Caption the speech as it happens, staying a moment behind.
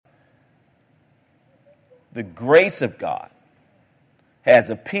the grace of God has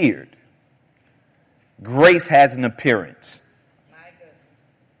appeared. Grace has an appearance.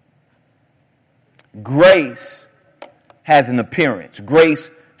 Grace has an appearance. Grace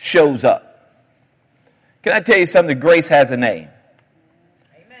shows up. Can I tell you something? Grace has a name.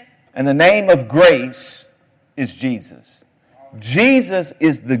 Amen. And the name of grace is Jesus. Jesus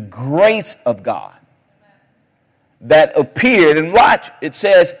is the grace of God that appeared. And watch, it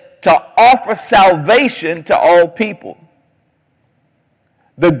says to offer salvation to all people.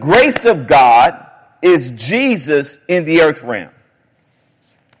 The grace of God is Jesus in the earth realm.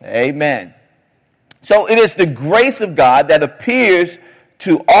 Amen. So it is the grace of God that appears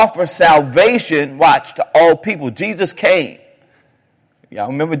to offer salvation, watch, to all people. Jesus came. Y'all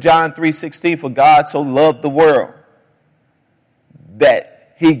remember John 3:16, for God so loved the world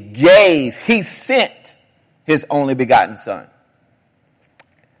that he sent his only begotten son.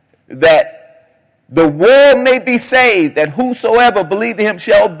 That the world may be saved, that whosoever believed in him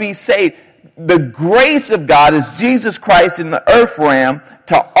shall be saved. The grace of God is Jesus Christ in the earth realm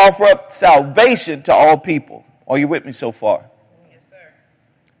to offer up salvation to all people. Are you with me so far? Yes, sir.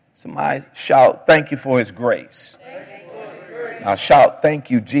 Somebody shout, thank you for his grace. Now shout, thank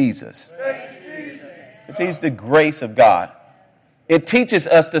you, Jesus. Because he's the grace of God. It teaches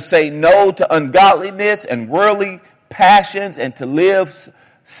us to say no to ungodliness and worldly passions and to live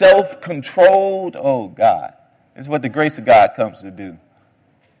self-controlled. Oh, God. This is what the grace of God comes to do.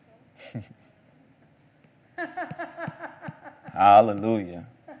 Hallelujah.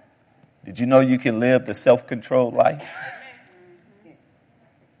 Did you know you can live the self-controlled life?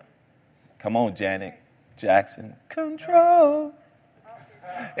 Come on, Janet Jackson. Control.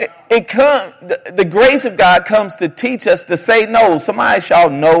 The grace of God comes to teach us to say no. Somebody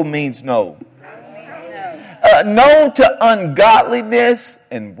shout, no means no. No to ungodliness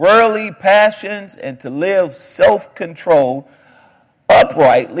and worldly passions and to live self-controlled,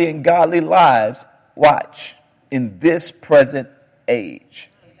 uprightly and godly lives. Watch, in this present age.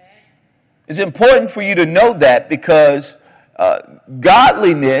 It's important for you to know that because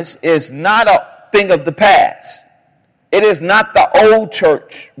godliness is not a thing of the past. It is not the old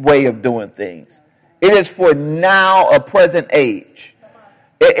church way of doing things. It is for now, a present age.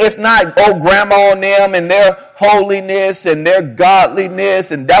 It's not, oh, grandma and them and their holiness and their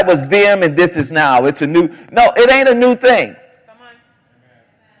godliness and that was them and this is now. It's a new, no, it ain't a new thing.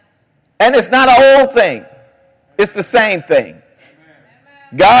 And it's not an old thing. It's the same thing.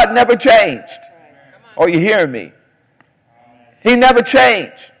 God never changed. Are you hearing me? He never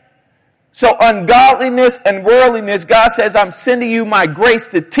changed. So ungodliness and worldliness, God says, I'm sending you my grace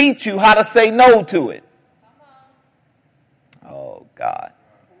to teach you how to say no to it. Oh, God.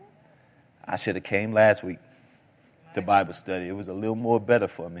 I should have came last week to Bible study. It was a little more better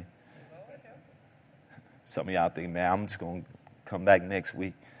for me. Some of y'all think, man, I'm just going to come back next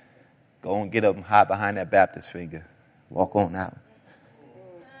week. Go and get up and hide behind that Baptist finger. Walk on out.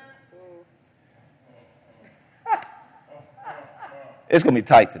 It's going to be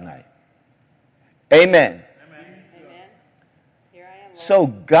tight tonight. Amen. Amen. Here I am, Lord. So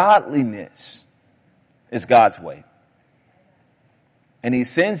godliness is God's way. And he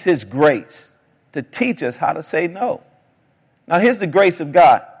sends his grace to teach us how to say no. Now here's the grace of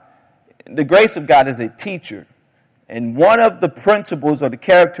God. The grace of God is a teacher. And one of the principles or the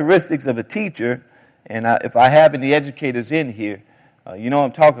characteristics of a teacher, and if I have any educators in here, you know what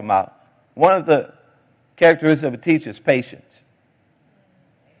I'm talking about. One of the characteristics of a teacher is patience.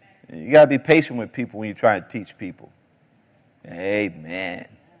 You got to be patient with people when you're trying to teach people. Amen.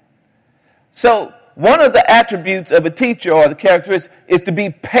 So one of the attributes of a teacher or the characteristic is to be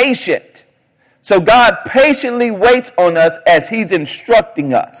patient. So God patiently waits on us as he's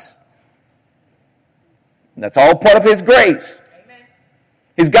instructing us. And that's all part of his grace. Amen.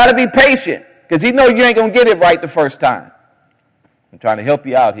 He's got to be patient because he knows you ain't going to get it right the first time. I'm trying to help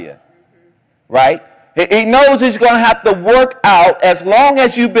you out here. Right? He knows he's going to have to work out as long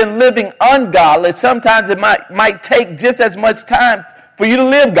as you've been living ungodly. Sometimes it might take just as much time for you to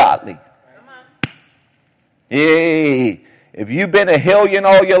live godly. Hey, if you've been a hellion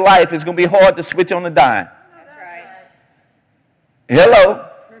all your life, it's going to be hard to switch on the dime. That's right. Hello.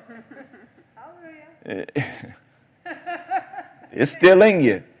 It's still in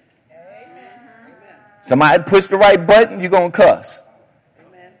you. Somebody push the right button, you're going to cuss.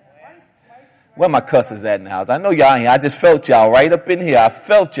 Where my cussers at in the house? I know y'all ain't. I just felt y'all right up in here. I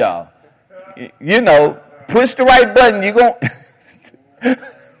felt y'all. You know, push the right button. You gon'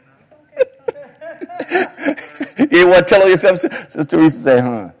 You want to tell yourself? Sister Teresa say,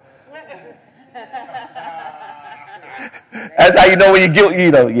 huh? That's how you know when you're guilty.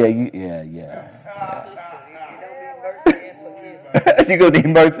 You know, yeah. You're going to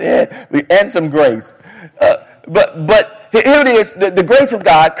need mercy and some grace. But here it is. The grace of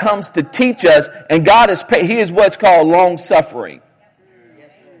God comes to teach us, and God he is what's called long suffering.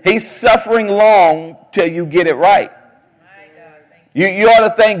 He's suffering long till you get it right. You ought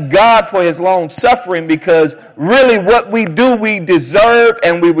to thank God for his long suffering, because really what we do, we deserve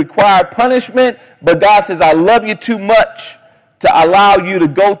and we require punishment. But God says, I love you too much to allow you to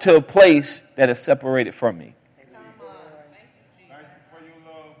go to a place that is separated from me. Thank you for your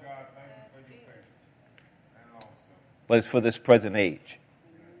love, God. Thank you for your faith. But it's for this present age.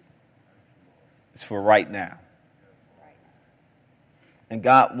 It's for right now. And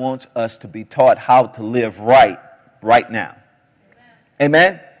God wants us to be taught how to live right now.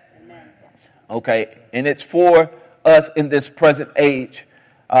 Amen? Okay, and it's for us in this present age.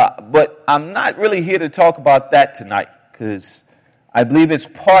 But I'm not really here to talk about that tonight, because I believe it's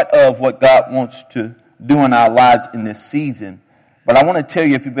part of what God wants to do in our lives in this season. But I want to tell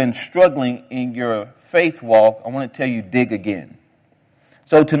you, if you've been struggling in your faith walk, I want to tell you, dig again.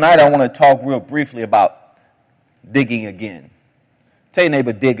 So tonight I want to talk real briefly about digging again. Tell your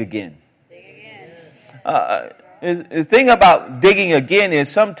neighbor, dig again. Dig again. The thing about digging again is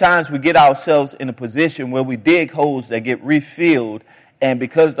sometimes we get ourselves in a position where we dig holes that get refilled, and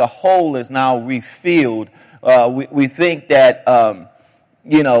because the hole is now refilled, we think that,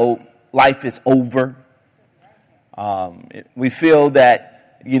 life is over. We feel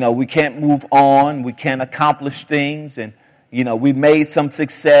that, we can't move on, we can't accomplish things, and, we made some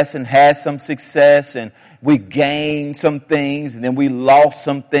success and had some success, and we gained some things, and then we lost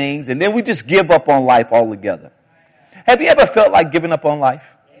some things, and then we just give up on life altogether. Have you ever felt like giving up on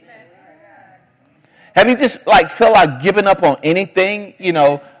life? Have you just felt like giving up on anything,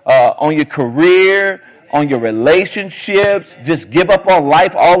 on your career, on your relationships, just give up on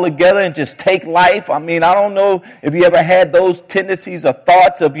life altogether and just take life? I mean, I don't know if you ever had those tendencies or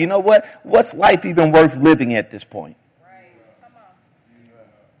thoughts of, what's life even worth living at this point?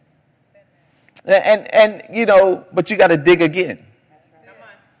 And but you got to dig again.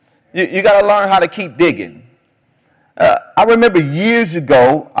 You got to learn how to keep digging. I remember years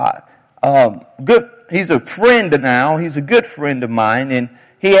ago, he's a friend now. He's a good friend of mine, and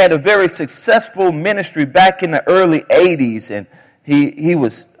he had a very successful ministry back in the early 80s, and he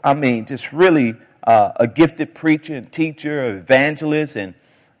was, just really a gifted preacher and teacher, evangelist, and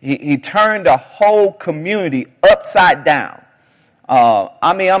he turned the whole community upside down.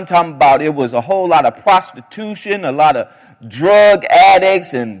 I'm talking about, it was a whole lot of prostitution, a lot of drug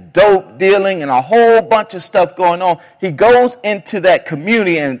addicts and dope dealing and a whole bunch of stuff going on. He goes into that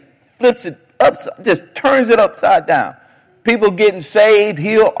community and flips it upside, just turns it upside down. People getting saved,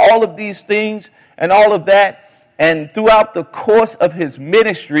 healed, all of these things and all of that. And throughout the course of his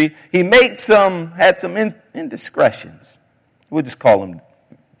ministry, he had some indiscretions. We'll call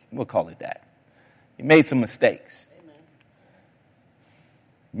it that. He made some mistakes.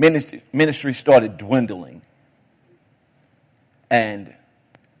 Ministry started dwindling. And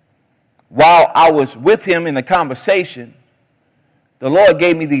while I was with him in the conversation, the Lord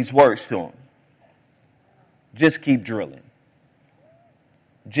gave me these words to him. Just keep drilling.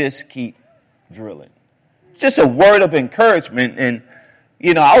 Just keep drilling. It's just a word of encouragement. And,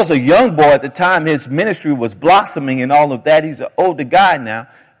 I was a young boy at the time. His ministry was blossoming and all of that. He's an older guy now.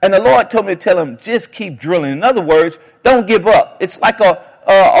 And the Lord told me to tell him, just keep drilling. In other words, don't give up. It's like a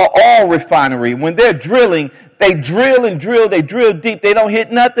oil refinery. When they're drilling, they drill and drill. They drill deep. They don't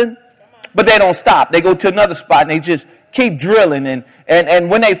hit nothing, but they don't stop. They go to another spot and they just keep drilling. And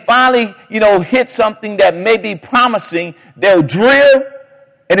when they finally, hit something that may be promising, they'll drill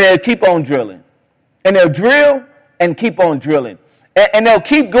and they'll keep on drilling. And they'll drill and keep on drilling. And they'll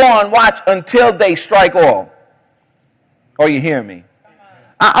keep going, watch, until they strike oil. Are you hearing me?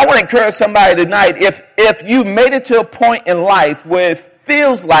 I want to encourage somebody tonight, if you made it to a point in life where it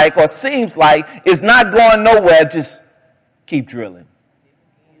feels like or seems like it's not going nowhere, just keep drilling.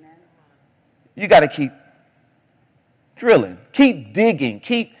 You got to keep drilling. Keep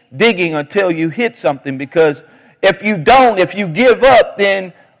digging until you hit something, because if you don't, if you give up,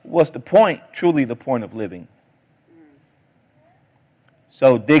 then what's the point? Truly the point of living.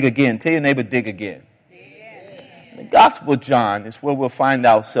 So dig again. Tell your neighbor, dig again. The Gospel of John is where we'll find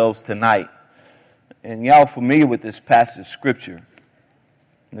ourselves tonight. And y'all familiar with this passage of Scripture.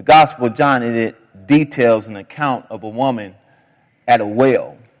 In the Gospel of John, it details an account of a woman at a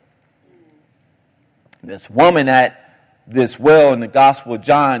well. This woman at this well in the Gospel of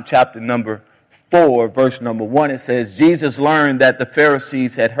John, chapter number 4, verse number 1, it says, Jesus learned that the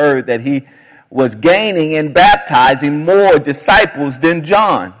Pharisees had heard that he was gaining and baptizing more disciples than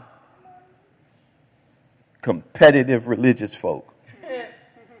John. competitive religious folk.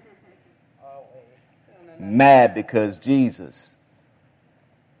 Mad because Jesus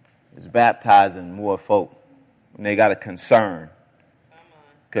is baptizing more folk. And they got a concern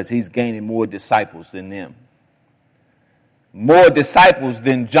because he's gaining more disciples than them. More disciples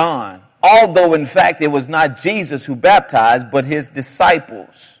than John. Although, in fact, it was not Jesus who baptized, but his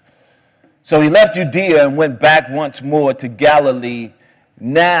disciples. So he left Judea and went back once more to Galilee.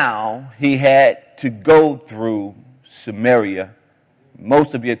 Now he had to go through Samaria.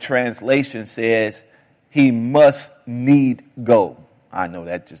 Most of your translation says he must need go. I know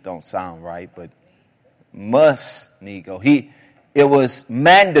that just don't sound right, but must need go. It was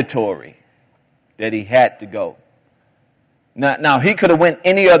mandatory that he had to go. Now he could have went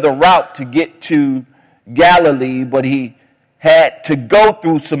any other route to get to Galilee, but he had to go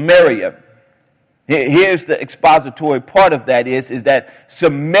through Samaria. Here's the expository part of that is that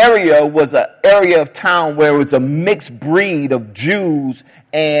Samaria was an area of town where it was a mixed breed of Jews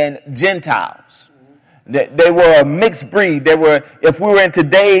and Gentiles. They were a mixed breed. They were, if we were in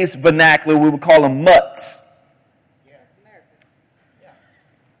today's vernacular, we would call them mutts.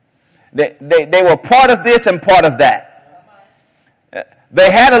 They were part of this and part of that. They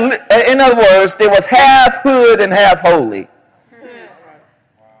had in other words, they was half hood and half holy.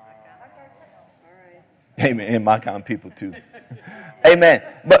 Amen. And my kind of people too. Amen.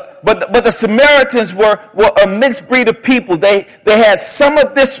 But the Samaritans were a mixed breed of people. They had some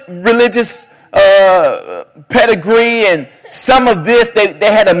of this religious pedigree and some of this. They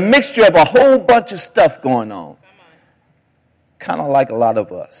had a mixture of a whole bunch of stuff going on. Kind of like a lot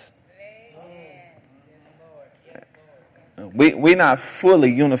of us. We're not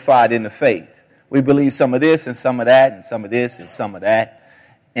fully unified in the faith. We believe some of this and some of that and some of this and some of that.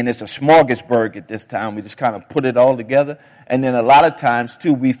 And it's a smorgasbord at this time. We just kind of put it all together. And then a lot of times,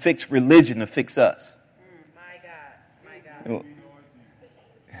 too, we fix religion to fix us. My God.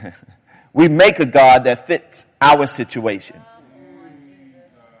 We make a God that fits our situation.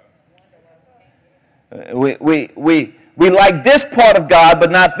 We like this part of God,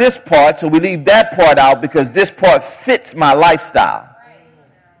 but not this part, so we leave that part out because this part fits my lifestyle.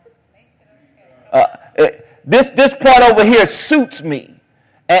 This part over here suits me.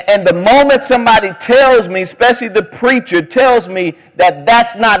 And the moment somebody tells me, especially the preacher tells me that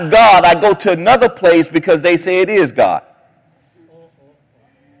that's not God, I go to another place because they say it is God.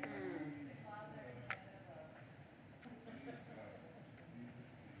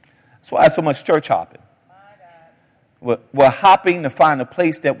 That's why there's so much church hopping. We're hopping to find a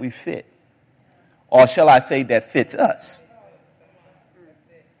place that we fit. Or shall I say that fits us.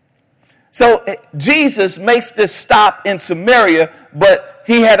 So Jesus makes this stop in Samaria, but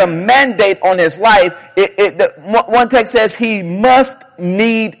he had a mandate on his life. One text says he must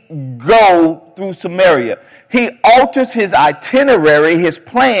need go through Samaria. He alters his itinerary, his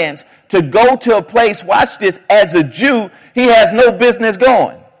plans to go to a place, watch this, as a Jew, he has no business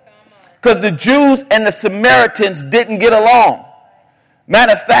going. Because the Jews and the Samaritans didn't get along.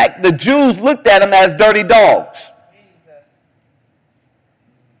 Matter of fact, the Jews looked at them as dirty dogs.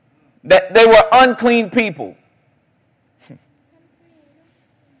 That they were unclean people.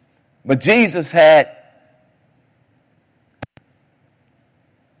 But Jesus had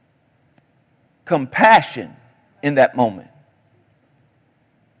compassion in that moment.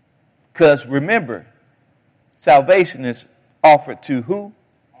 Because remember, salvation is offered to who?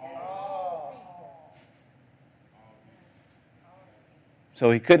 So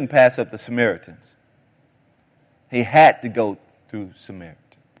he couldn't pass up the Samaritans. He had to go through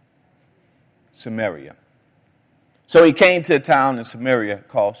Samaria. So he came to a town in Samaria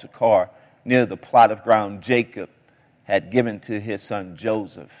called Sychar, near the plot of ground Jacob had given to his son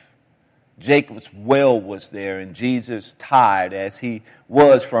Joseph. Jacob's well was there, and Jesus, tired as he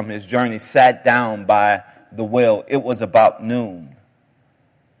was from his journey, sat down by the well. It was about noon.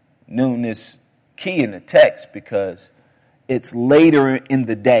 Noon is key in the text because it's later in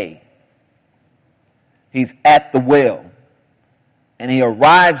the day. He's at the well. And he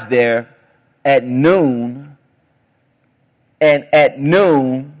arrives there at noon. And at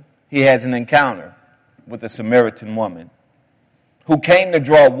noon, he has an encounter with a Samaritan woman who came to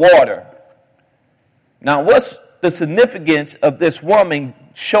draw water. Now, what's the significance of this woman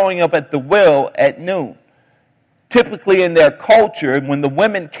showing up at the well at noon? Typically in their culture, when the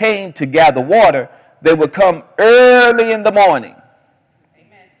women came to gather water, they would come early in the morning.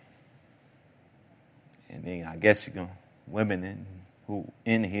 Amen. And then I guess you're going to, women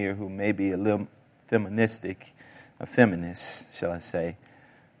in here who may be a little feminist, shall I say,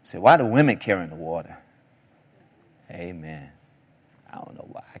 why do women carry the water? Amen. I don't know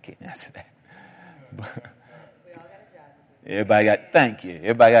why. I can't answer that. Thank you.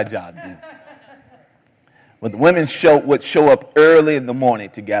 Everybody got a job to do. But the women would show up early in the morning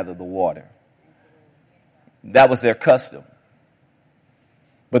to gather the water. That was their custom.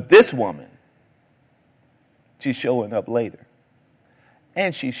 But this woman, she's showing up later.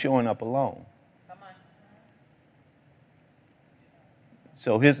 And she's showing up alone. Come on.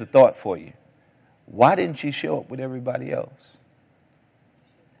 So here's the thought for you. Why didn't she show up with everybody else?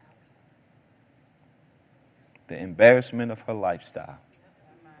 The embarrassment of her lifestyle.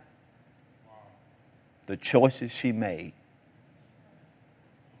 The choices she made.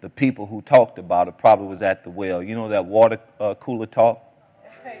 The people who talked about it probably was at the well. You know that water cooler talk?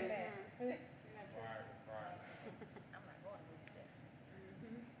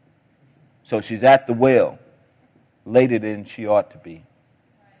 So she's at the well later than she ought to be.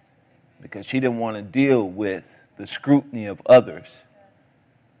 Because she didn't want to deal with the scrutiny of others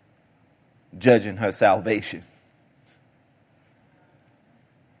judging her salvation.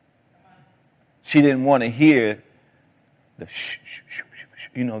 She didn't want to hear the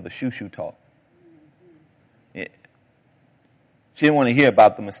the shoo-shoo talk. Yeah. She didn't want to hear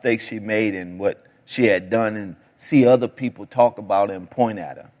about the mistakes she made and what she had done and see other people talk about it and point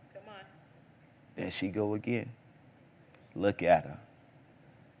at her. Come on. There she go again. Look at her.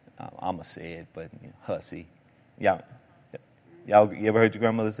 I'm going to say it, but hussy. Y'all, you ever heard your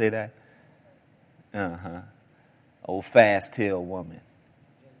grandmother say that? Uh-huh. Old fast-tailed woman.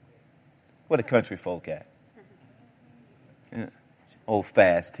 Where the country folk at? Old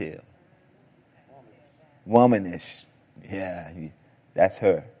fast-tail. Womanish. Yeah, that's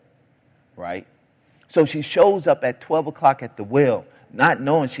her. Right? So she shows up at 12 o'clock at the well, not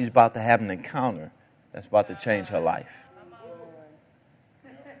knowing she's about to have an encounter that's about to change her life.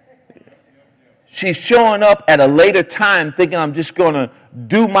 She's showing up at a later time thinking I'm just going to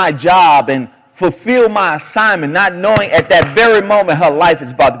do my job and fulfill my assignment, not knowing at that very moment her life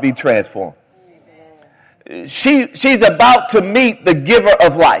is about to be transformed. She's about to meet the giver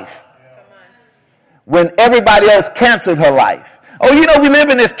of life when everybody else canceled her life. Oh, we live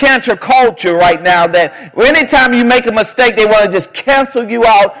in this cancer culture right now that anytime you make a mistake, they want to just cancel you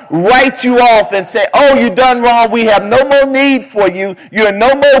out, write you off, and say, oh, you done wrong. We have no more need for you. You're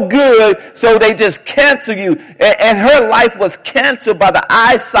no more good. So they just cancel you. And her life was canceled by the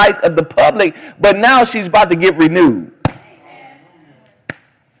eyesight of the public, but now she's about to get renewed.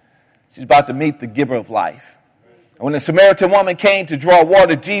 She's about to meet the giver of life. And when the Samaritan woman came to draw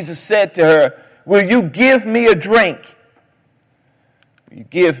water, Jesus said to her, will you give me a drink? You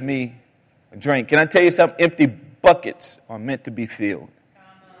give me a drink. Can I tell you something? Empty buckets are meant to be filled.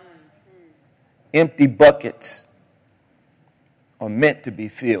 Empty buckets are meant to be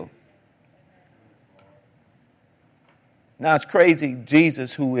filled. Now it's crazy.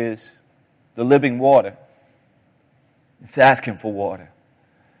 Jesus, who is the living water, is asking for water.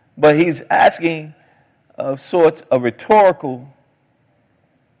 But he's asking of sorts a rhetorical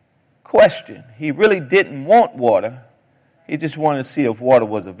question. He really didn't want water. He just wanted to see if water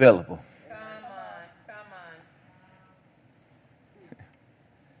was available. Come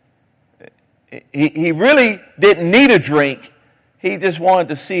on. He really didn't need a drink. He just wanted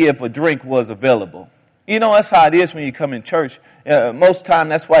to see if a drink was available. That's how it is when you come in church. Most time,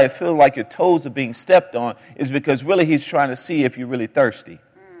 that's why it feels like your toes are being stepped on, is because really he's trying to see if you're really thirsty.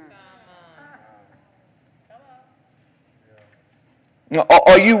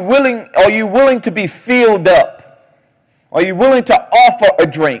 Are you willing to be filled up? Are you willing to offer a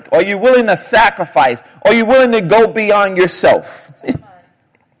drink? Are you willing to sacrifice? Are you willing to go beyond yourself?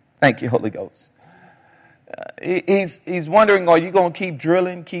 Thank you, Holy Ghost. He's wondering, are you going to keep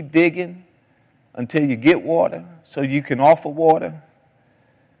drilling, keep digging until you get water so you can offer water?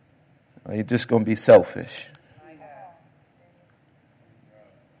 Or are you just going to be selfish?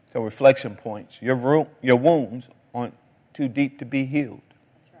 So reflection points. Your wounds aren't too deep to be healed.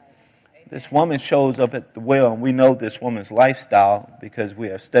 This woman shows up at the well, and we know this woman's lifestyle because we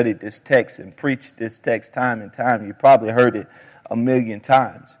have studied this text and preached this text time and time. You probably heard it a million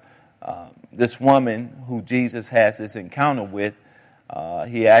times. This woman who Jesus has this encounter with,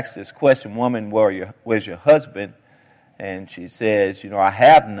 he asks this question, woman, where's your husband? And she says, I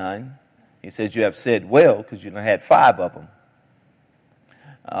have none. He says, you have said well because you had 5 of them.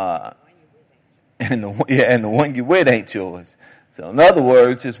 And the one you with ain't yours. So in other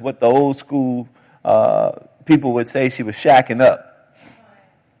words, it's what the old school people would say, she was shacking up.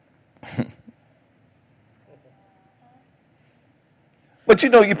 But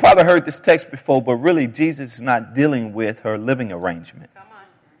you probably heard this text before, but really Jesus is not dealing with her living arrangement. Come on.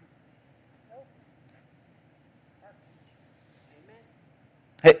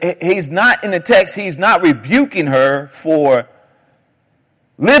 He's not in the text, he's not rebuking her for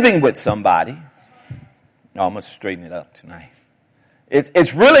living with somebody. No, I'm going to straighten it up tonight.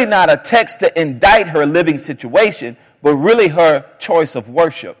 It's really not a text to indict her living situation, but really her choice of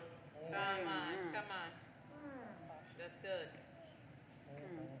worship. Come on. That's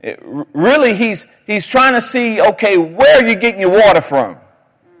good. Really, he's trying to see, okay, where are you getting your water from?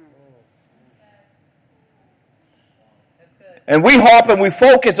 And we harp and we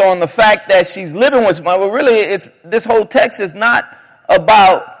focus on the fact that she's living with somebody. Well, really, this whole text is not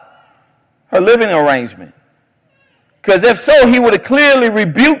about her living arrangement. Because if so, he would have clearly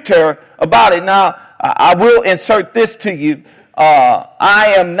rebuked her about it. Now, I will insert this to you.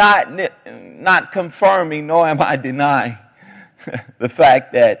 I am not confirming, nor am I denying the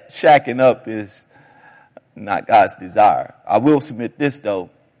fact that shacking up is not God's desire. I will submit this, though.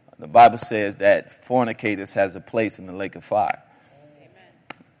 The Bible says that fornicators has a place in the lake of fire.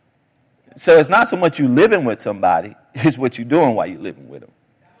 Amen. So it's not so much you living with somebody, it's what you're doing while you're living with them.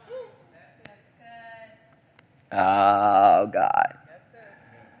 Oh, God.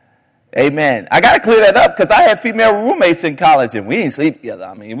 Amen. I got to clear that up because I had female roommates in college and we didn't sleep together.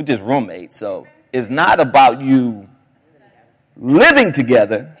 I mean, we're just roommates. So it's not about you living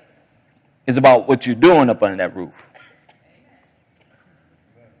together. It's about what you're doing up under that roof.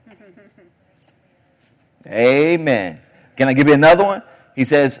 Amen. Can I give you another one? He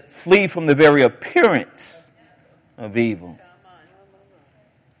says, flee from the very appearance of evil.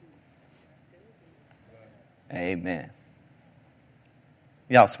 Amen.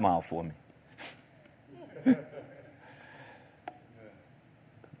 Y'all smile for me.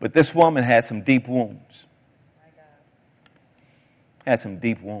 But this woman had some deep wounds. Had some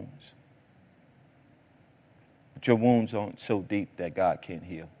deep wounds. But your wounds aren't so deep that God can't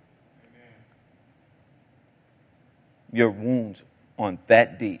heal. Your wounds aren't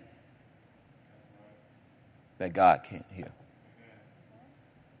that deep that God can't heal.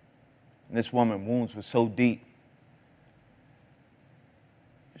 And this woman's wounds were so deep.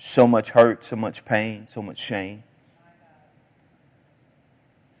 So much hurt, so much pain, so much shame.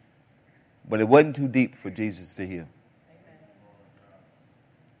 But it wasn't too deep for Jesus to heal.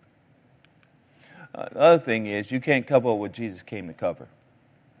 The other thing is, you can't cover what Jesus came to cover.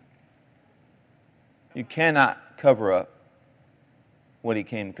 You cannot cover up what he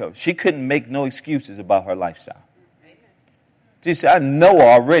came to cover. She couldn't make no excuses about her lifestyle. She said, I know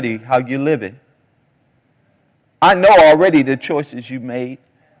already how you're living. I know already the choices you made,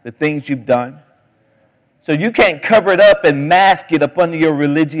 the things you've done. So you can't cover it up and mask it up under your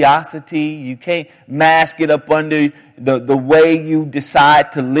religiosity. You can't mask it up under the way you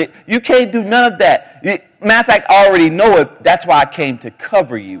decide to live. You can't do none of that. Matter of fact, I already know it. That's why I came to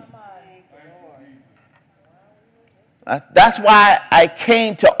cover you. That's why I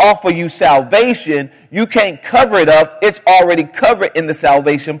came to offer you salvation. You can't cover it up. It's already covered in the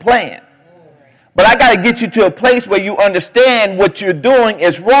salvation plan. But I got to get you to a place where you understand what you're doing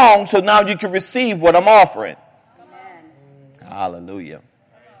is wrong, so now you can receive what I'm offering. Amen. Hallelujah.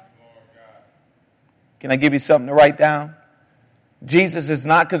 Can I give you something to write down? Jesus is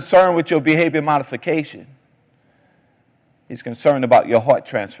not concerned with your behavior modification. He's concerned about your heart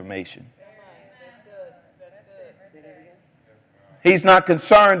transformation. He's not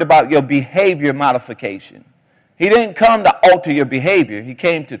concerned about your behavior modification. He didn't come to alter your behavior. He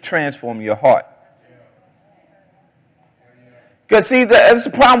came to transform your heart. Because see, that's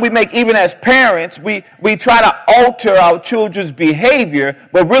the problem we make even as parents. We try to alter our children's behavior,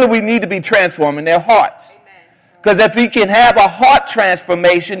 but really we need to be transforming their hearts. Because if you can have a heart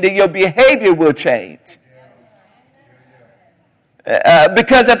transformation, then your behavior will change.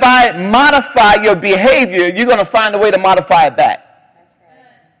 Because if I modify your behavior, you're going to find a way to modify it back.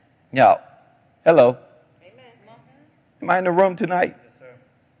 Yo, hello. Am I in the room tonight?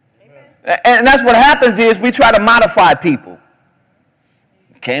 And that's what happens is we try to modify people.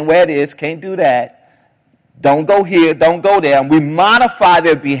 Can't wear this, can't do that. Don't go here, don't go there. And we modify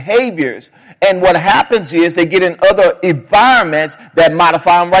their behaviors. And what happens is they get in other environments that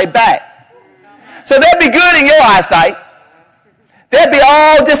modify them right back. So they'll be good in your eyesight. They'll be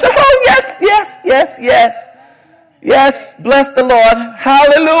all just, oh, yes, yes, yes, yes. Yes, bless the Lord.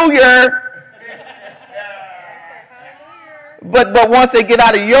 Hallelujah. But once they get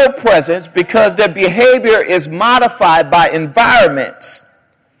out of your presence, because their behavior is modified by environments.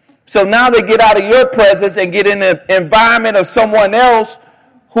 So now they get out of your presence and get in the environment of someone else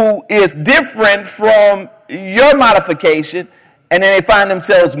who is different from your modification, and then they find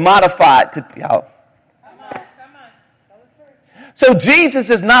themselves modified to y'all. So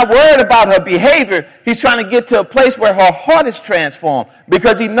Jesus is not worried about her behavior. He's trying to get to a place where her heart is transformed,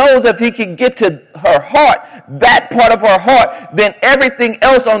 because he knows if he can get to her heart, that part of her heart, then everything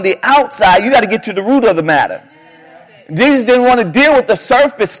else on the outside, you got to get to the root of the matter. Jesus didn't want to deal with the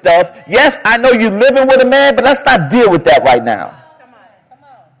surface stuff. Yes, I know you're living with a man, but let's not deal with that right now.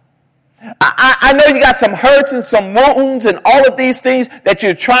 I know you got some hurts and some wounds and all of these things that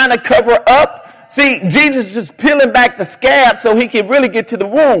you're trying to cover up. See, Jesus is just peeling back the scab so he can really get to the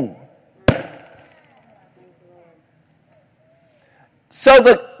wound. So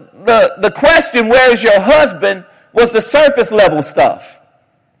the question, where is your husband, was the surface level stuff.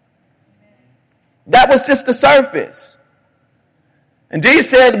 That was just the surface. And Jesus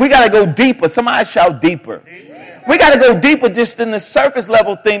said, we got to go deeper. Somebody shout deeper. We got to go deeper just in the surface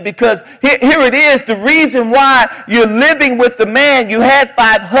level thing, because here it is. The reason why you're living with the man, you had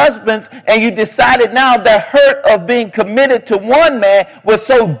 5 husbands, and you decided now the hurt of being committed to one man was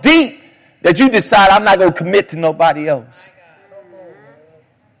so deep that you decide, I'm not going to commit to nobody else.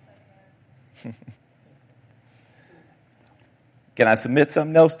 Can I submit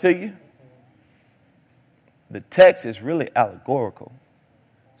something else to you? The text is really allegorical.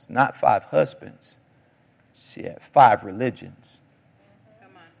 It's not 5 husbands. She had 5 religions.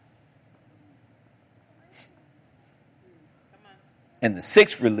 Come on. Come on. And the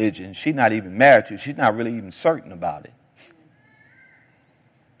 6th religion, she's not even married to. She's not really even certain about it.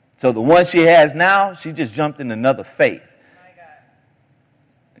 So the one she has now, she just jumped in another faith.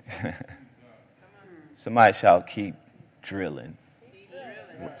 My God. Somebody shall keep drilling.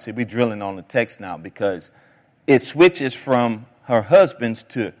 See, we're drilling on the text now, because it switches from her husbands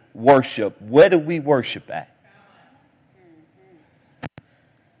to worship. Where do we worship at?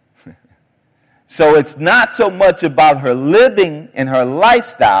 So it's not so much about her living and her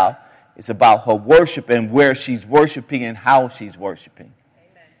lifestyle. It's about her worship and where she's worshiping and how she's worshiping.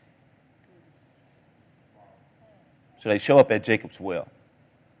 Amen. So they show up at Jacob's well.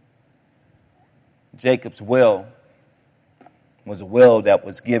 Jacob's well was a well that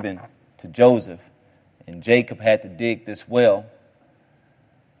was given to Joseph. And Jacob had to dig this well.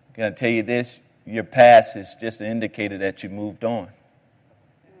 I'm going to tell you this. Your past is just an indicator that you moved on.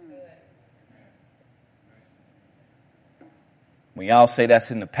 When y'all say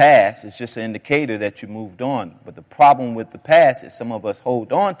that's in the past, it's just an indicator that you moved on. But the problem with the past is some of us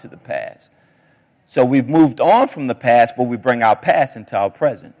hold on to the past. So we've moved on from the past, but we bring our past into our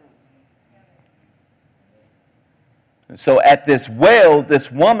present. And so at this well, this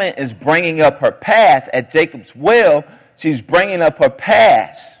woman is bringing up her past. At Jacob's well, she's bringing up her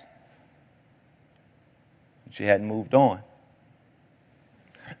past. She hadn't moved on.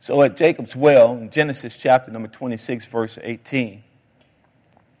 So at Jacob's well, in Genesis chapter number 26, verse 18,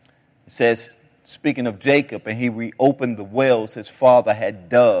 it says, speaking of Jacob, and he reopened the wells his father had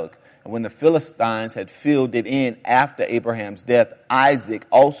dug. And when the Philistines had filled it in after Abraham's death, Isaac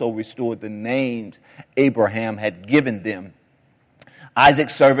also restored the names Abraham had given them.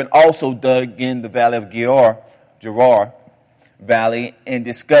 Isaac's servant also dug in the valley of Gerar Valley, and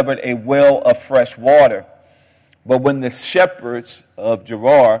discovered a well of fresh water. But when the shepherds of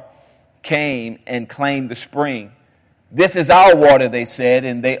Gerar came and claimed the spring, this is our water, they said,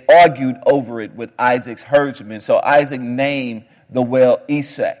 and they argued over it with Isaac's herdsmen. So Isaac named the well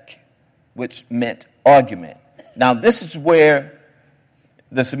Esek, which meant argument. Now this is where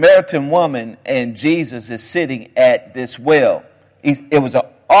the Samaritan woman and Jesus is sitting at this well. It was an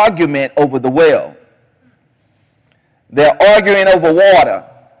argument over the well. They're arguing over water.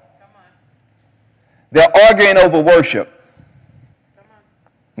 They're arguing over worship.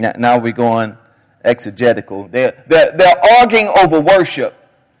 Now we're going exegetical. They're arguing over worship.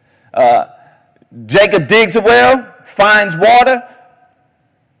 Jacob digs a well, finds water,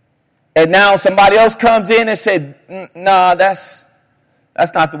 and now somebody else comes in and said, "Nah, that's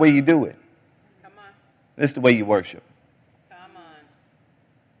not the way you do it. Come on. This is the way you worship." Come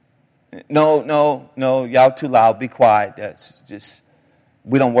on. No, y'all too loud. Be quiet. That's just,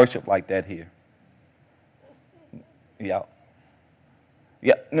 we don't worship like that here. Yeah.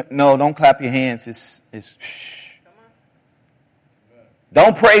 No, don't clap your hands. It's shh. Come on.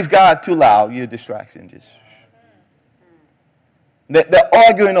 Don't praise God too loud. You're a distraction. Just shh. They're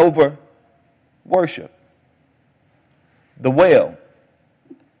arguing over worship. The well.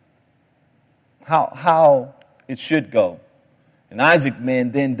 How it should go. And Isaac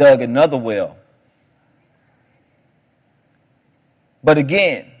then dug another well. But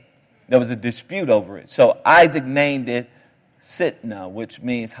again, there was a dispute over it. So Isaac named it Sitnah, which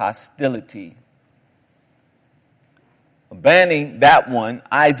means hostility. Abandoning that one,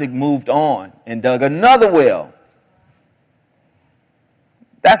 Isaac moved on and dug another well.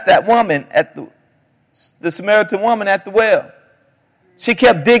 That's that woman at the Samaritan woman at the well. She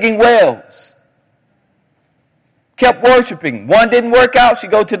kept digging wells. Kept worshiping. One didn't work out, she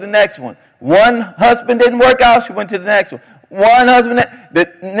go to the next one. One husband didn't work out, she went to the next one. One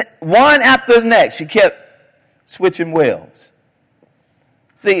one after the next, she kept switching wells.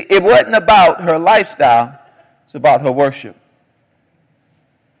 See, it wasn't about her lifestyle, it's about her worship.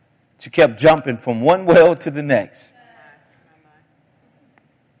 She kept jumping from one well to the next.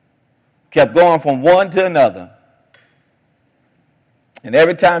 Kept going from one to another. And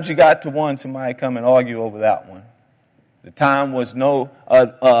every time she got to one, somebody come and argue over that one. This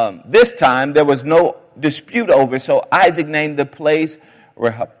time there was no dispute over it, so Isaac named the place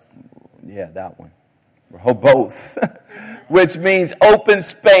Rehoboth, which means open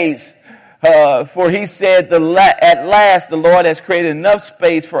space. For he said, at last the Lord has created enough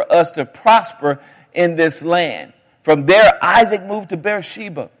space for us to prosper in this land. From there, Isaac moved to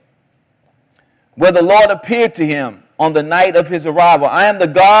Beersheba, where the Lord appeared to him on the night of his arrival. I am the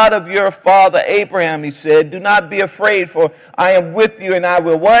God of your father Abraham, he said. Do not be afraid, for I am with you, and I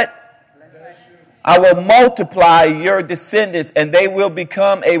will what? I will multiply your descendants, and they will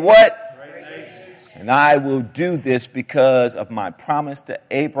become a what? And I will do this because of my promise to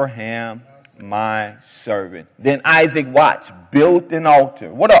Abraham, my servant. Then Isaac, watch, built an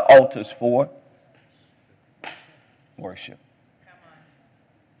altar. What are altars for? Worship.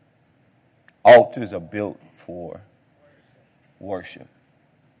 Altars are built for worship.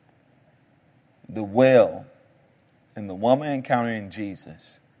 The well and the woman encountering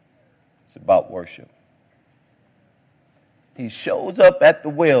Jesus is about worship. He shows up at the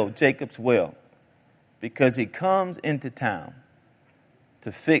well, Jacob's well, because he comes into town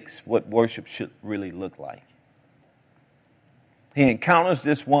to fix what worship should really look like. He encounters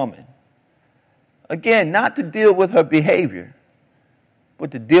this woman. Again, not to deal with her behavior,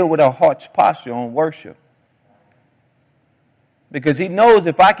 but to deal with her heart's posture on worship. Because he knows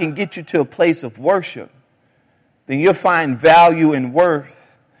if I can get you to a place of worship, then you'll find value and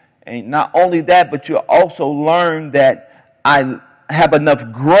worth. And not only that, but you'll also learn that I have enough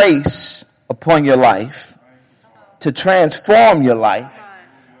grace upon your life to transform your life.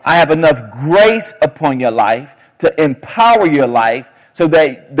 I have enough grace upon your life to empower your life so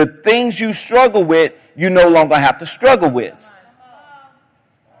that the things you struggle with, you no longer have to struggle with.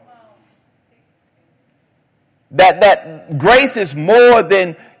 That grace is more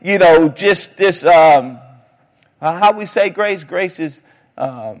than, just this, how we say grace? Grace is,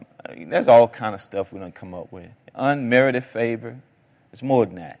 there's all kind of stuff we don't come up with. Unmerited favor. It's more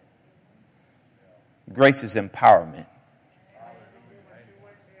than that. Grace is empowerment.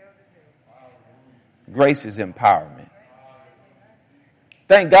 Grace is empowerment.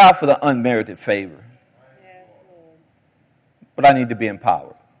 Thank God for the unmerited favor. But I need to be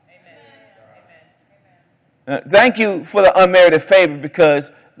empowered. Thank you for the unmerited favor,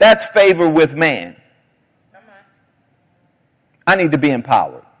 because that's favor with man. I need to be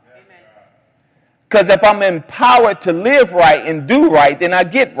empowered. Because if I'm empowered to live right and do right, then I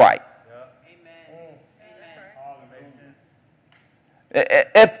get right.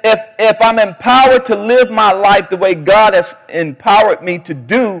 If I'm empowered to live my life the way God has empowered me to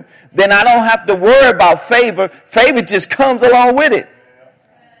do, then I don't have to worry about favor. Favor just comes along with it.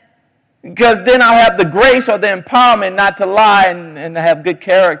 Because then I'll have the grace or the empowerment not to lie and to have good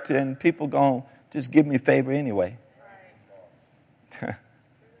character, and people going to just give me favor anyway.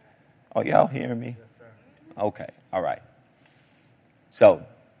 Oh, y'all hearing me? Okay, all right. So,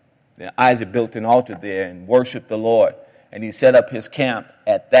 then Isaac built an altar there and worshiped the Lord. And he set up his camp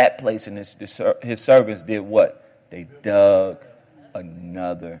at that place, and his servants did what? They dug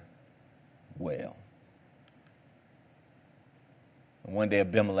another well. And one day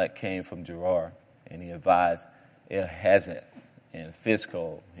Abimelech came from Gerar, and he advised Ahazeth and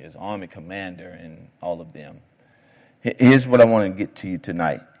Phicol, his army commander, and all of them. Here's what I want to get to you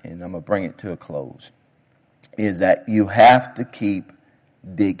tonight, and I'm going to bring it to a close, is that you have to keep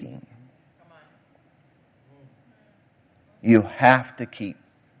digging. You have to keep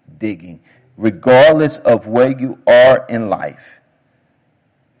digging. Regardless of where you are in life,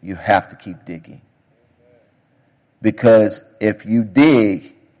 you have to keep digging. Because if you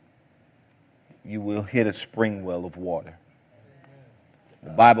dig, you will hit a spring well of water.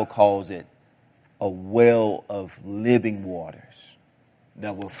 The Bible calls it a well of living waters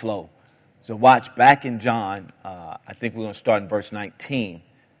that will flow. So watch, back in John, I think we're going to start in verse 19.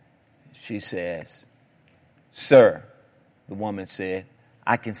 She says, "Sir," the woman said,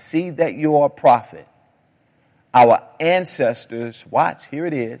 "I can see that you are a prophet. Our ancestors," watch, here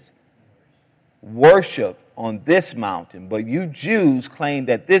it is, worship on this mountain, but you Jews claim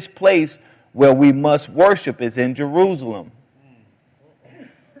that this place where we must worship is in Jerusalem.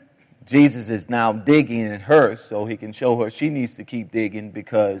 Jesus is now digging in her so he can show her she needs to keep digging,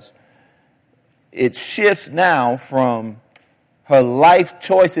 because it shifts now from her life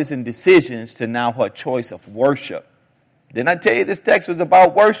choices and decisions to now her choice of worship. Didn't I tell you this text was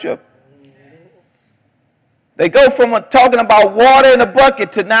about worship? They go from talking about water in a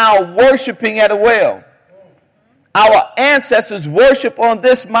bucket to now worshiping at a well. Our ancestors worship on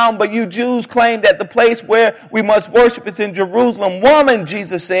this mountain, but you Jews claim that the place where we must worship is in Jerusalem. Woman,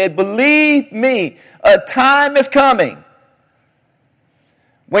 Jesus said, believe me, a time is coming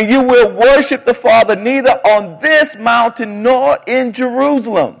when you will worship the Father neither on this mountain nor in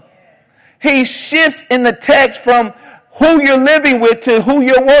Jerusalem. He shifts in the text from who you're living with to who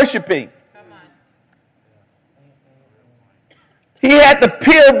you're worshiping. He had to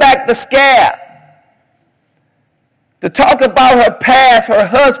peel back the scab to talk about her past, her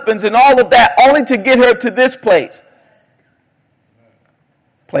husbands, and all of that, only to get her to this place.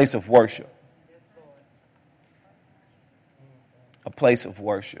 Place of worship. A place of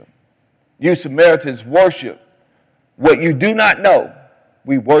worship. You Samaritans worship what you do not know.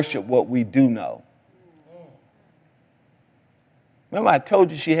 We worship what we do know. Remember I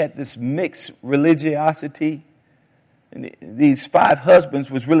told you she had this mixed religiosity? And these 5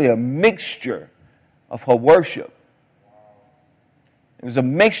 husbands was really a mixture of her worship. It was a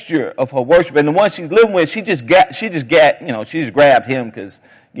mixture of her worship. And the one she's living with, she just grabbed him because,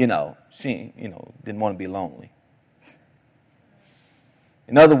 she didn't want to be lonely.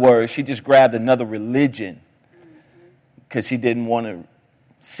 In other words, she just grabbed another religion because she didn't want to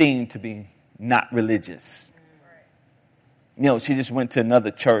seem to be not religious. She just went to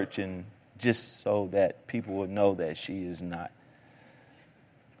another church and just so that people would know that she is not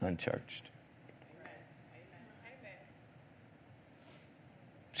unchurched.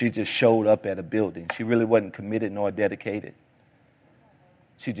 She just showed up at a building. She really wasn't committed nor dedicated.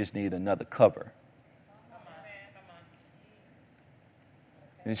 She just needed another cover.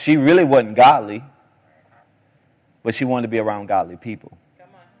 And she really wasn't godly, but she wanted to be around godly people.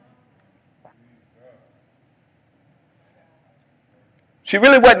 She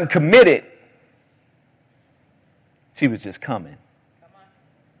really wasn't committed. She was just coming.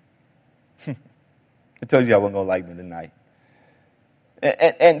 I told you I wasn't going to like me tonight.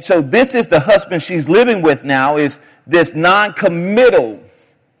 And so this is the husband she's living with now, is this non-committal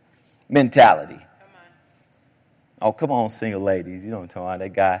mentality. Oh, come on, single ladies. You know what I'm talking about.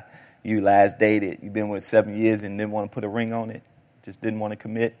 That guy you last dated, you've been with 7 years and didn't want to put a ring on it. Just didn't want to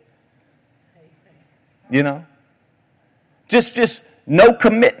commit. Just no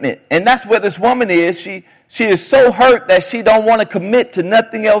commitment. And that's where this woman is. She is so hurt that she don't want to commit to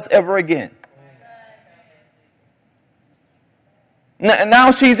nothing else ever again. Now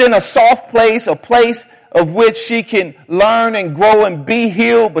she's in a soft place, a place of which she can learn and grow and be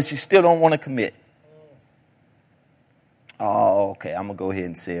healed, but she still don't want to commit. Oh, okay, I'm going to go ahead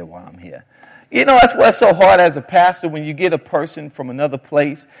and say it while I'm here. That's what's so hard as a pastor when you get a person from another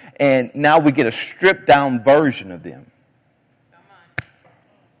place and now we get a stripped down version of them. Come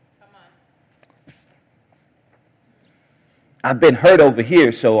on. I've been hurt over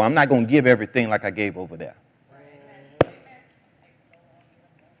here, so I'm not going to give everything like I gave over there.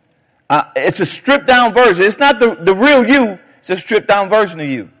 It's a stripped down version. It's not the real you. It's a stripped down version of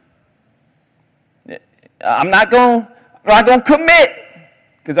you. I'm not going to commit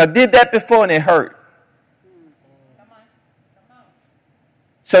because I did that before and it hurt.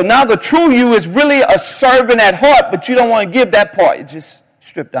 So now the true you is really a servant at heart, but you don't want to give that part. It's just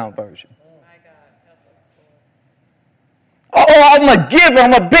stripped down version. Oh, I'm a giver.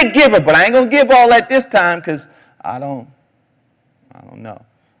 I'm a big giver, but I ain't going to give all that this time because I don't know.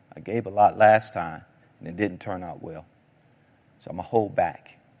 I gave a lot last time, and it didn't turn out well. So I'm going to hold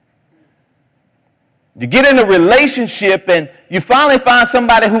back. You get in a relationship, and you finally find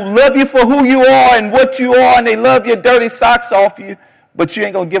somebody who loves you for who you are and what you are, and they love your dirty socks off you, but you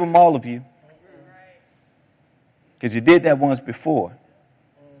ain't going to give them all of you. Because you did that once before,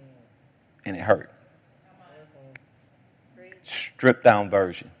 and it hurt. Stripped down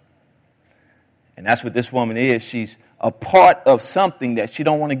version. And that's what this woman is. She's a part of something that she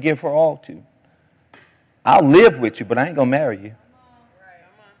don't want to give her all to. I'll live with you, but I ain't going to marry you.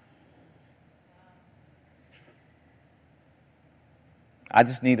 I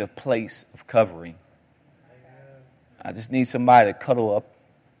just need a place of covering. I just need somebody to cuddle up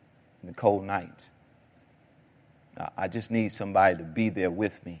in the cold nights. I just need somebody to be there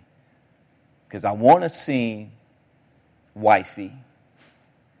with me. Because I want to see wifey.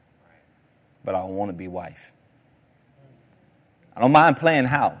 but I don't want to be wife. I don't mind playing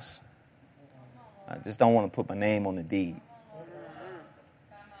house. I just don't want to put my name on the deed.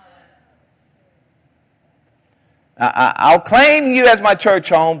 I'll claim you as my church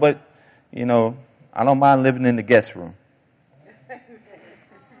home, but, I don't mind living in the guest room.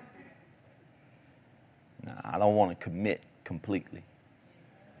 No, I don't want to commit completely.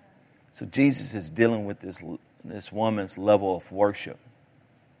 So Jesus is dealing with this woman's level of worship.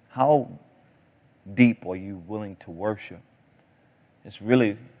 How deep are you willing to worship? It's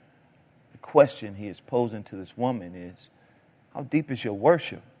really the question he is posing to this woman is, how deep is your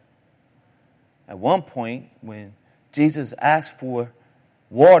worship? At one point, when Jesus asked for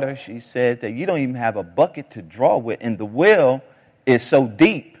water, she says that you don't even have a bucket to draw with, and the well is so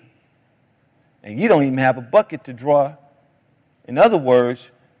deep, and you don't even have a bucket to draw. In other words,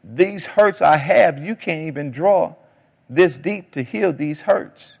 these hurts I have, you can't even draw this deep to heal these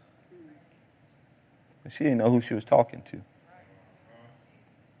hurts. But she didn't know who she was talking to.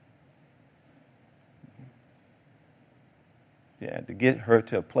 Yeah, to get her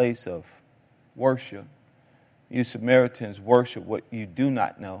to a place of worship. You Samaritans worship what you do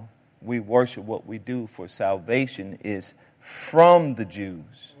not know. We worship what we do, for salvation is from the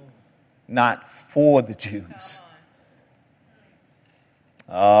Jews, not for the Jews.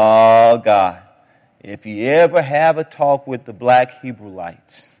 Oh, God. If you ever have a talk with the black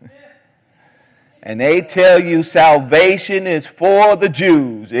Hebrewites, and they tell you salvation is for the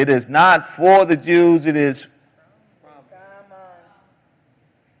Jews, it is not for the Jews, it is.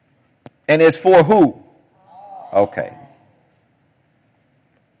 And it's for who? Okay.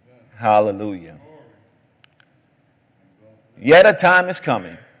 Hallelujah. Yet a time is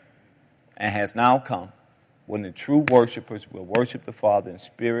coming, and has now come, when the true worshipers will worship the Father in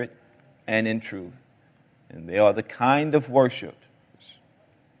spirit and in truth. And they are the kind of worshipers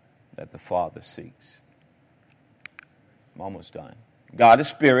that the Father seeks. I'm almost done. God is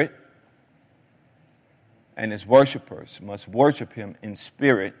spirit, and his worshipers must worship him in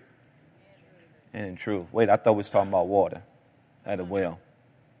spirit and in truth. Wait, I thought we was talking about water at a well.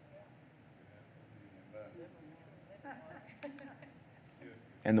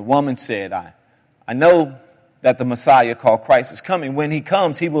 And the woman said, I know that the Messiah called Christ is coming. When he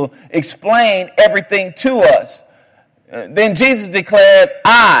comes, he will explain everything to us. Then Jesus declared,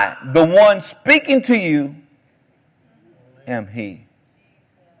 I, the one speaking to you, am he.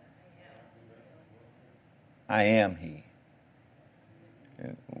 I am he.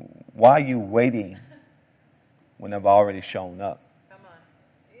 Why are you waiting when I've already shown up?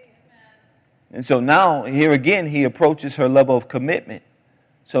 And so now, here again, he approaches her level of commitment.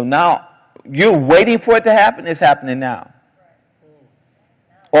 So now, you're waiting for it to happen? It's happening now.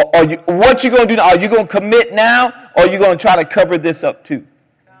 Or what you going to do now? Are you going to commit now? Or are you going to try to cover this up too?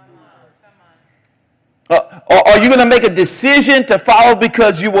 Or are you going to make a decision to follow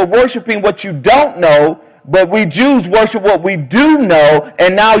because you were worshiping what you don't know? But we Jews worship what we do know,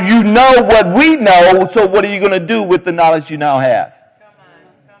 and now you know what we know, so what are you going to do with the knowledge you now have? Come on.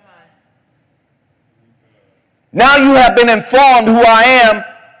 Now you have been informed who I am,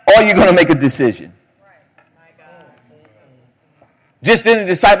 or you're going to make a decision. Just then the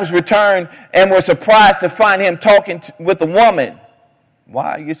disciples returned and were surprised to find him talking with a woman.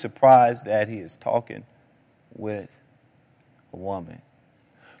 Why are you surprised that he is talking with a woman?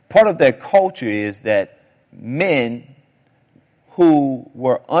 Part of their culture is that men who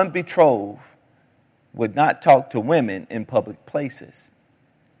were unbetrothed would not talk to women in public places.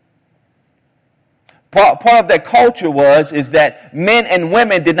 Part of their culture is that men and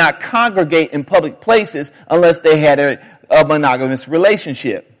women did not congregate in public places unless they had a monogamous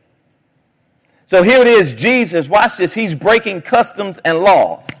relationship. So here it is, Jesus, watch this, he's breaking customs and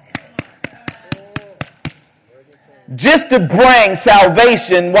laws. Just to bring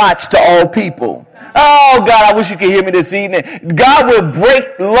salvation, watch, to all people. Oh, God, I wish you could hear me this evening. God will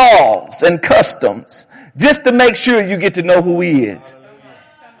break laws and customs just to make sure you get to know who he is.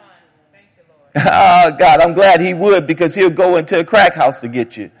 Oh, God, I'm glad he would, because he'll go into a crack house to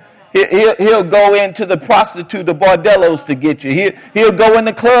get you. He'll go into the prostitute, the bordellos to get you. He'll go in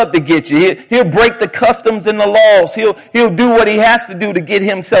the club to get you. He'll break the customs and the laws. He'll do what he has to do to get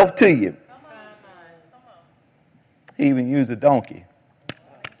himself to you. He even used a donkey.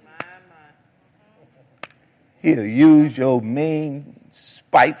 He'll use your mean,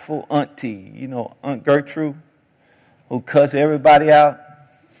 spiteful auntie, Aunt Gertrude, who cuss everybody out.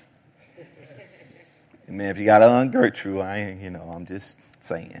 Man, if you got an Aunt Gertrude, I'm just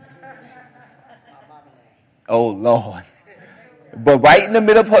saying. Oh, Lord. But right in the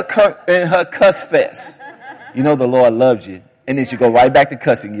middle of her cuss fest, the Lord loves you. And then she go right back to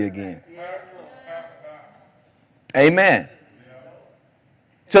cussing you again. Amen.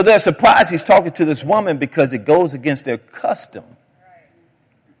 So they're surprised he's talking to this woman because it goes against their custom.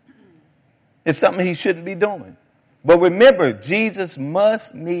 It's something he shouldn't be doing. But remember, Jesus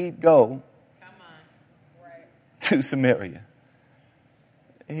must need go to Samaria.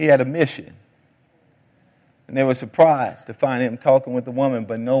 He had a mission. And they were surprised to find him talking with the woman,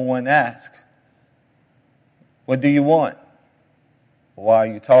 but no one asked, "What do you want?" "Why are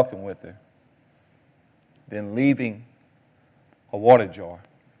you talking with her?" Then leaving a water jar,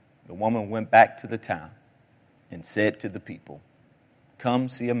 the woman went back to the town and said to the people, "Come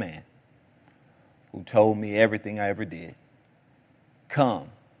see a man who told me everything I ever did. Come,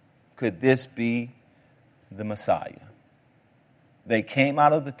 could this be the Messiah?" They came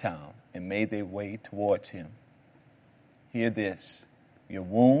out of the town and made their way towards him. Hear this: your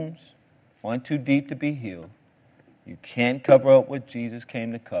wounds aren't too deep to be healed. You can't cover up what Jesus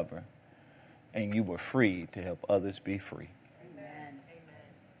came to cover. And you were free to help others be free. Amen.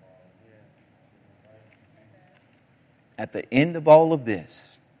 At the end of all of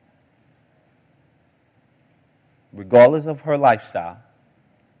this, regardless of her lifestyle,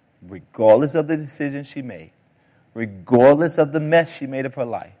 regardless of the decisions she made, regardless of the mess she made of her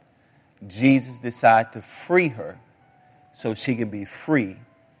life, Jesus decided to free her so she can be free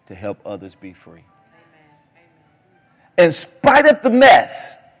to help others be free. In spite of the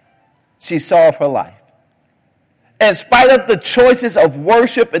mess she saw of her life, in spite of the choices of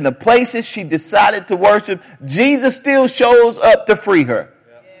worship and the places she decided to worship, Jesus still shows up to free her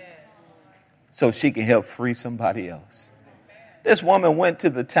so she can help free somebody else. This woman went to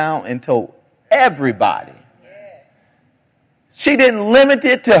the town and told everybody. She didn't limit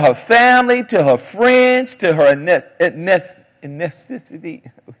it to her family, to her friends, to her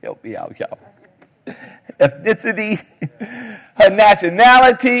ethnicity. Help me out, y'all. Ethnicity, her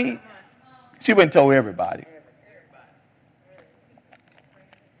nationality. She went and told everybody.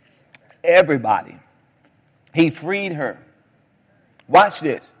 Everybody. He freed her. Watch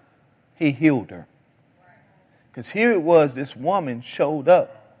this. He healed her. Because here it was, this woman showed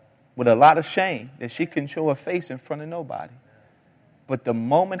up with a lot of shame that she couldn't show her face in front of nobody. But the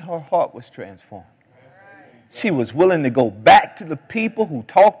moment her heart was transformed, she was willing to go back to the people who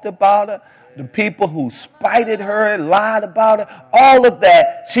talked about her, the people who spited her, lied about her, all of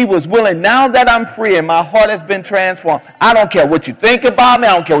that. She was willing. Now that I'm free and my heart has been transformed, I don't care what you think about me.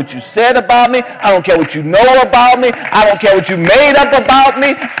 I don't care what you said about me. I don't care what you know about me. I don't care what you made up about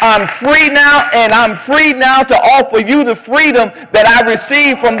me. I'm free now, and I'm free now to offer you the freedom that I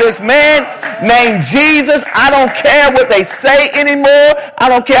received from this man named Jesus. I don't care what they say anymore. I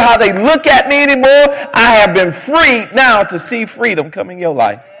don't care how they look at me anymore. I have been freed now to see freedom come in your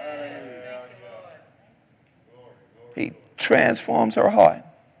life. He transforms her heart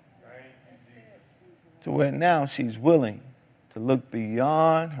to where now she's willing to look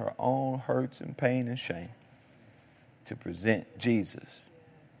beyond her own hurts and pain and shame to present Jesus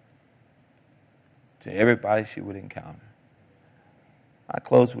to everybody she would encounter. I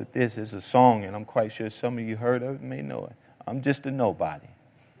close with this. It's a song, and I'm quite sure some of you heard of it, may know it. I'm Just a Nobody.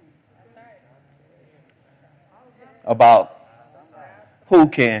 About who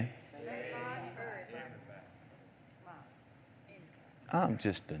can. I'm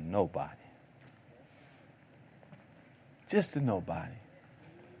just a nobody. Just a nobody.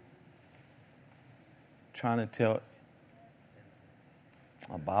 Trying to tell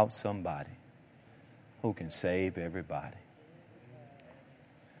about somebody who can save everybody.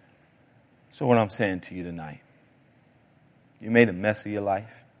 So what I'm saying to you tonight, you made a mess of your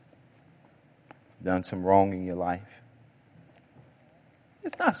life, done some wrong in your life.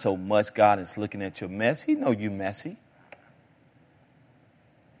 It's not so much God is looking at your mess. He know you messy.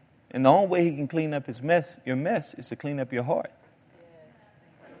 And the only way he can clean up your mess, is to clean up your heart.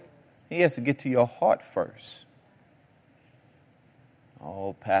 He has to get to your heart first.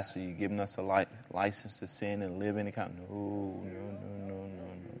 Oh, Pastor, you're giving us a license to sin and live any kind.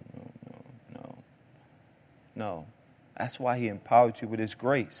 No. That's why he empowered you with his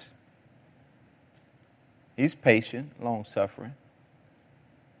grace. He's patient, long-suffering.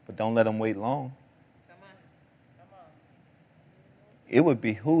 But don't let him wait long. It would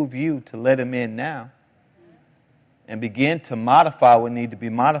behoove you to let him in now and begin to modify what needs to be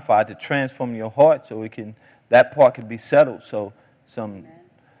modified to transform your heart so that part can be settled so some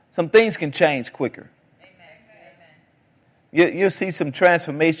things can change quicker. You'll see some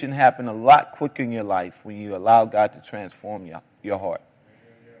transformation happen a lot quicker in your life when you allow God to transform your heart.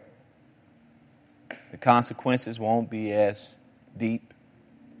 The consequences won't be as deep.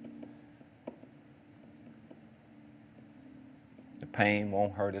 The pain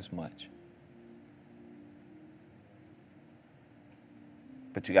won't hurt as much.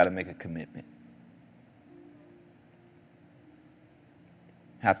 But you got to make a commitment.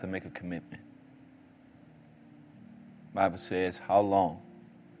 Have to make a commitment. The Bible says, how long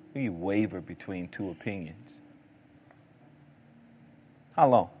will you waver between two opinions? How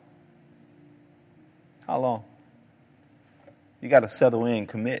long? How long? You got to settle in and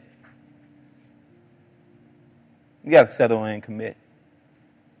commit. You got to settle in and commit.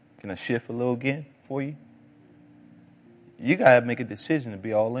 Can I shift a little again for you? You got to make a decision to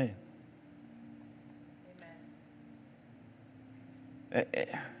be all in. Amen.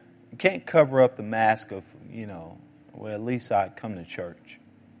 You can't cover up the mask of, well, at least I come to church.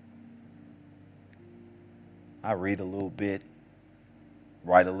 I read a little bit,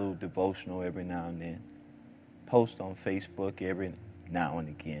 write a little devotional every now and then, post on Facebook every now and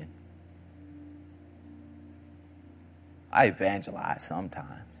again. I evangelize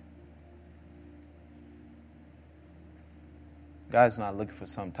sometimes. God's not looking for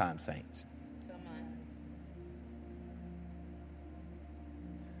sometimes saints. Come on.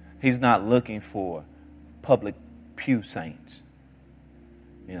 He's not looking for public pew saints.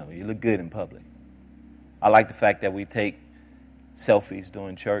 You look good in public. I like the fact that we take selfies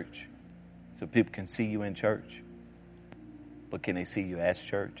during church so people can see you in church. But can they see you as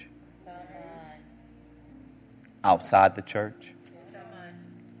church? Come on. Outside the church? Come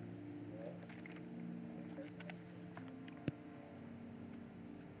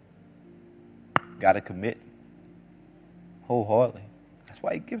on. Got to commit wholeheartedly. That's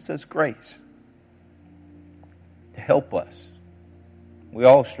why he gives us grace to help us. We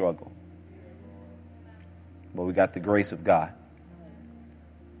all struggle. But we got the grace of God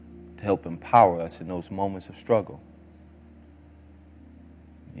to help empower us in those moments of struggle.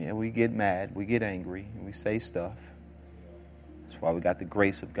 Yeah, we get mad, we get angry, and we say stuff. That's why we got the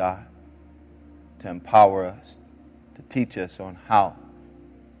grace of God to empower us, to teach us on how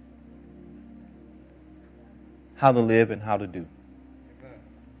to live and how to do.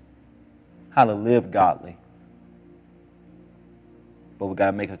 How to live godly. But we got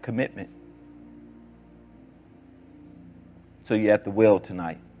to make a commitment. So you're at the well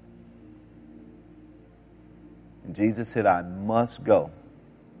tonight. And Jesus said, I must go.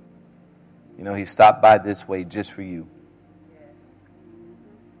 He stopped by this way just for you.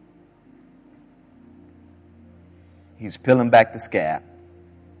 He's peeling back the scab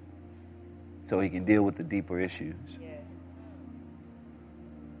so he can deal with the deeper issues. Yes.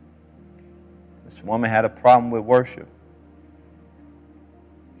 This woman had a problem with worship.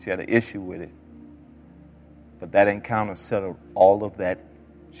 She had an issue with it. But that encounter settled all of that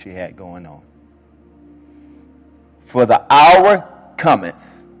she had going on. For the hour cometh,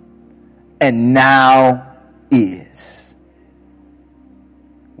 and now is.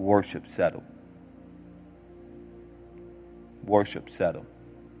 Worship settled. Worship settled.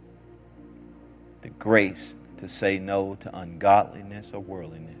 The grace to say no to ungodliness or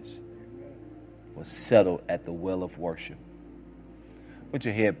worldliness was settled at the well of worship. With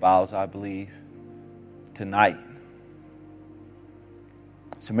your head bows, I believe, tonight.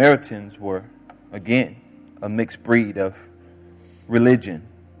 Samaritans were, again, a mixed breed of religion.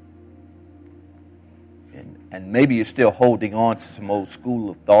 And maybe you're still holding on to some old school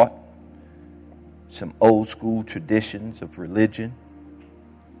of thought, some old school traditions of religion.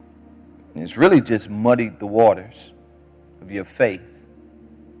 And it's really just muddied the waters of your faith.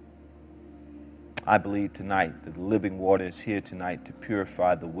 I believe tonight that the living water is here tonight to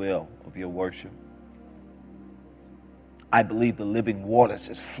purify the well of your worship. I believe the living waters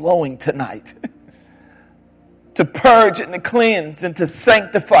is flowing tonight to purge and to cleanse and to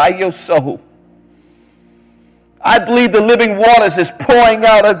sanctify your soul. I believe the living waters is pouring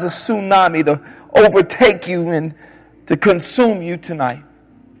out as a tsunami to overtake you and to consume you tonight.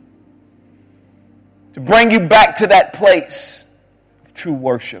 To bring you back to that place of true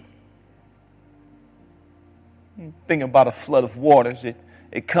worship. Think about a flood of waters.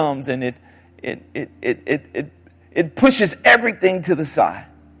 It comes and it pushes everything to the side.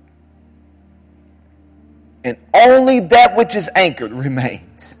 And only that which is anchored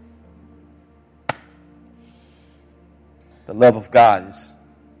remains. The love of God is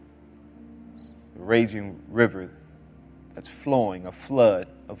a raging river that's flowing, a flood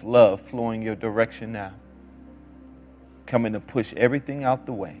of love flowing your direction now. Coming to push everything out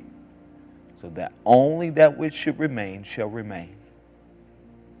the way so that only that which should remain shall remain.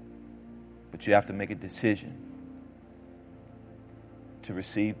 But you have to make a decision to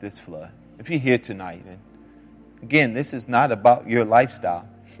receive this flood. If you're here tonight, and again, this is not about your lifestyle.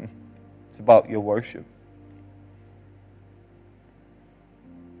 It's about your worship.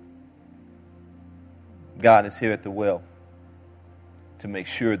 God is here at the well to make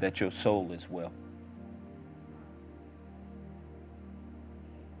sure that your soul is well.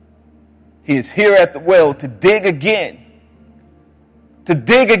 He is here at the well to dig again. To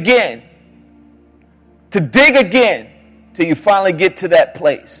dig again. To dig again till you finally get to that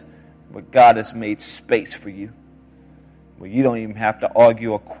place where God has made space for you. Where you don't even have to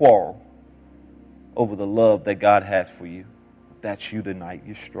argue or quarrel over the love that God has for you. If that's you tonight,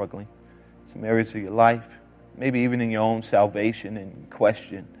 you're struggling. Some areas of your life, maybe even in your own salvation and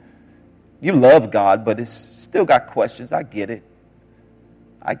question. You love God, but it's still got questions. I get it.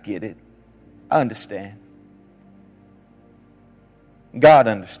 I get it. I understand. God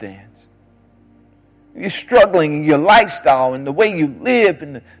understands. You're struggling in your lifestyle and the way you live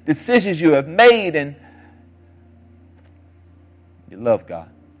and the decisions you have made, and you love God.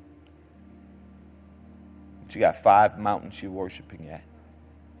 But you got 5 mountains you're worshiping at.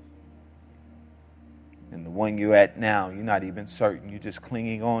 And the one you're at now, you're not even certain. You're just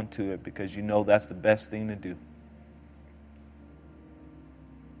clinging on to it because you know that's the best thing to do.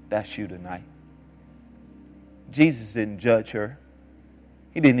 That's you tonight. Jesus didn't judge her.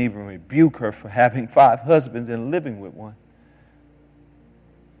 He didn't even rebuke her for having 5 husbands and living with one.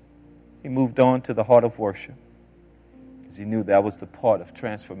 He moved on to the heart of worship because he knew that was the part of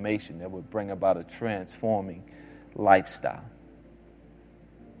transformation that would bring about a transforming lifestyle.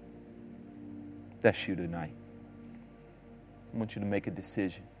 That's you tonight. I want you to make a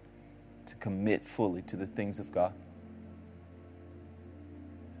decision to commit fully to the things of God.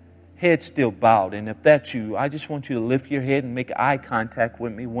 Head still bowed, and if that's you, I just want you to lift your head and make eye contact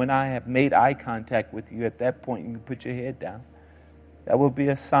with me. When I have made eye contact with you, at that point you can put your head down. That will be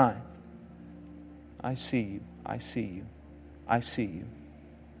a sign. I see you. I see you. I see you.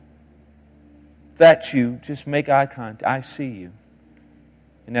 If that's you, just make eye contact. I see you.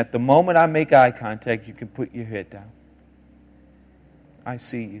 And at the moment I make eye contact, you can put your head down. I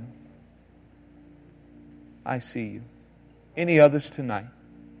see you. I see you. Any others tonight?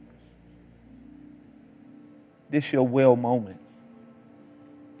 This your well moment.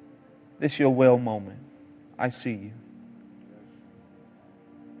 This your well moment. I see you.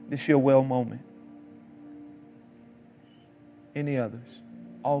 This your well moment. Any others?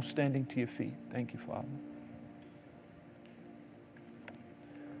 All standing to your feet. Thank you, Father.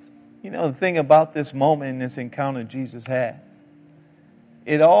 You know, the thing about this moment and this encounter Jesus had,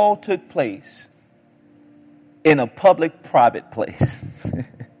 it all took place in a public-private place.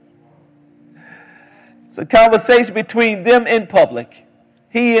 It's a conversation between them in public,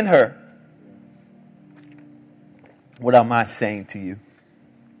 he and her. What am I saying to you?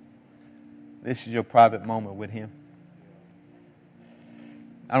 This is your private moment with him.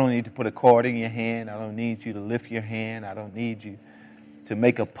 I don't need to put a cord in your hand. I don't need you to lift your hand. I don't need you to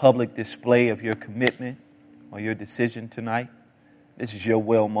make a public display of your commitment or your decision tonight. This is your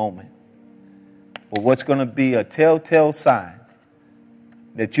well moment. But what's going to be a telltale sign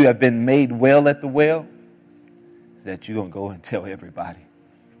that you have been made well at the well is that you're going to go and tell everybody.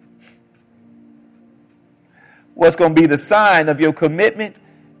 What's going to be the sign of your commitment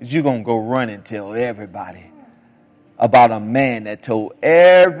is you're going to go run and tell everybody about a man that told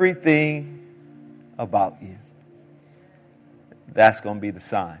everything about you. That's going to be the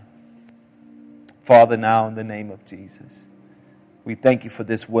sign. Father, now in the name of Jesus, we thank you for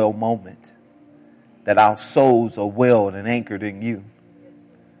this well moment, that our souls are well and anchored in you.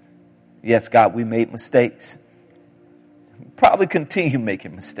 Yes, God, we made mistakes. We probably continue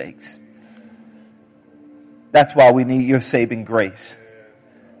making mistakes. That's why we need your saving grace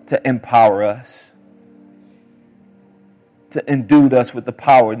to empower us, to endue us with the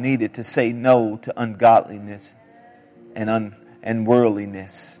power needed to say no to ungodliness and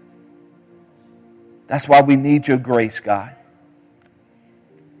worldliness. That's why we need your grace, God.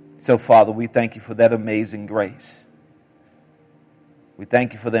 So, Father, we thank you for that amazing grace. We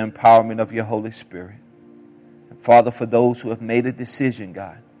thank you for the empowerment of your Holy Spirit. And Father, for those who have made a decision,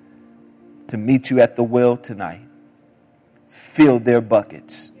 God, to meet you at the well tonight, fill their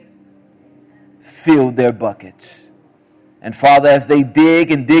buckets. Fill their buckets. And Father, as they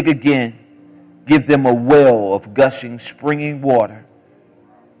dig and dig again, give them a well of gushing, springing water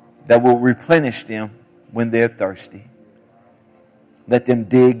that will replenish them when they're thirsty. Let them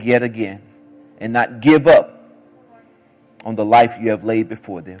dig yet again and not give up on the life you have laid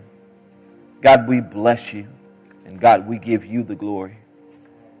before them. God, we bless you. And God, we give you the glory.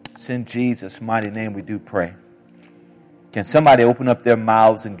 It's in Jesus' mighty name we do pray. Can somebody open up their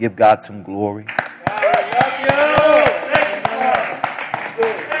mouths and give God some glory?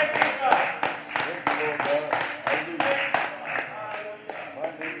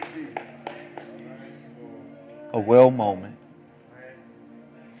 A well moment.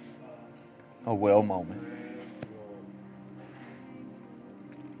 A well moment.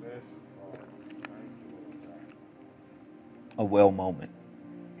 A well moment.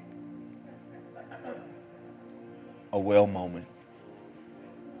 A well moment.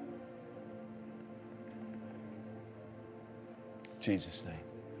 Jesus' name.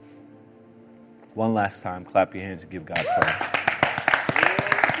 One last time, clap your hands and give God praise.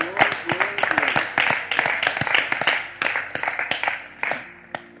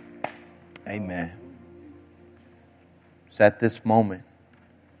 Amen. It's at this moment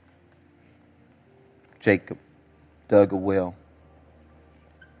Jacob dug a well.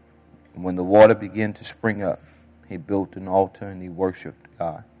 And when the water began to spring up, he built an altar and he worshiped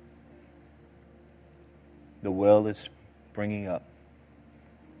God. The well is springing up.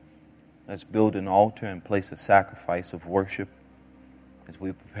 Let's build an altar and place a sacrifice of worship as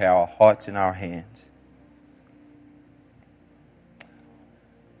we prepare our hearts and our hands.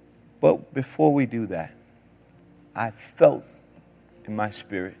 But before we do that, I felt in my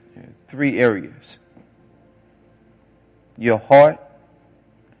spirit 3 areas. Your heart,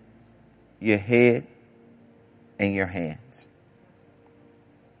 your head, and your hands.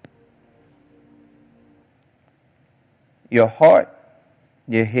 Your heart,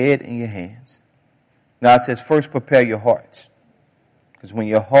 your head, and your hands. God says first prepare your hearts. Because when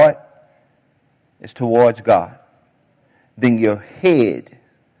your heart is towards God, then your head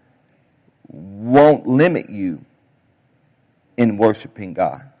won't limit you in worshiping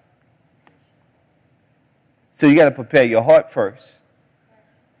God. So you got to prepare your heart first,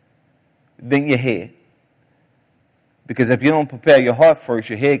 then your head. Because if you don't prepare your heart first,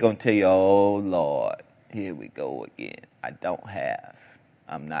 your head going to tell you, oh Lord, here we go again.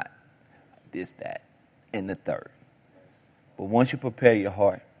 I'm not this, that, and the third. But once you prepare your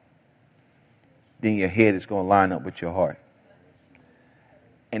heart, then your head is going to line up with your heart.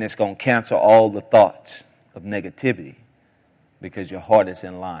 And it's going to cancel all the thoughts of negativity because your heart is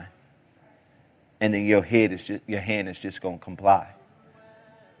in line. And then your hand is just going to comply.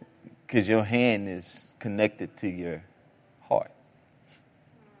 Because your hand is connected to your heart.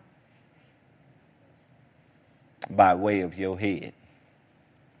 By way of your head.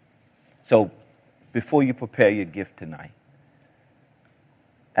 So, before you prepare your gift tonight,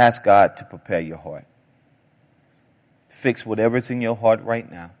 ask God to prepare your heart. Fix whatever's in your heart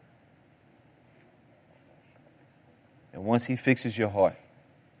right now. And once he fixes your heart,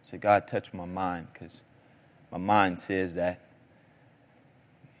 say, God, touch my mind, because my mind says that,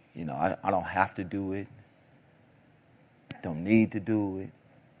 I don't have to do it. Don't need to do it.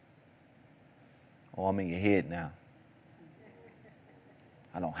 Oh, I'm in your head now.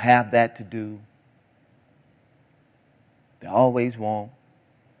 I don't have that to do. They always won't.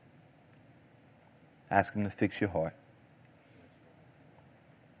 Ask him to fix your heart.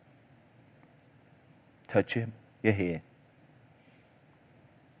 Touch him, your head.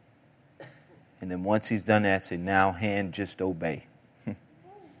 And then once he's done that, say, now hand, just obey.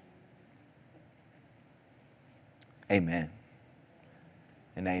 Amen.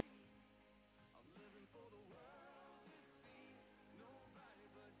 And amen.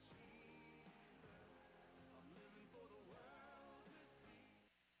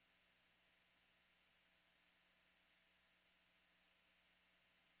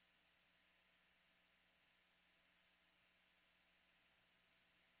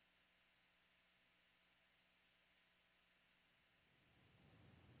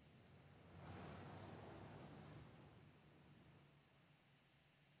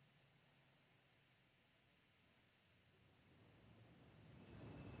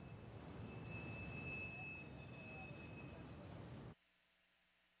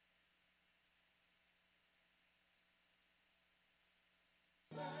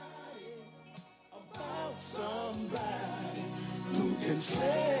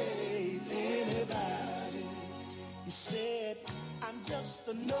 Save anybody. He said, I'm just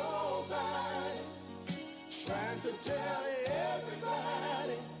a nobody, trying to tell everybody.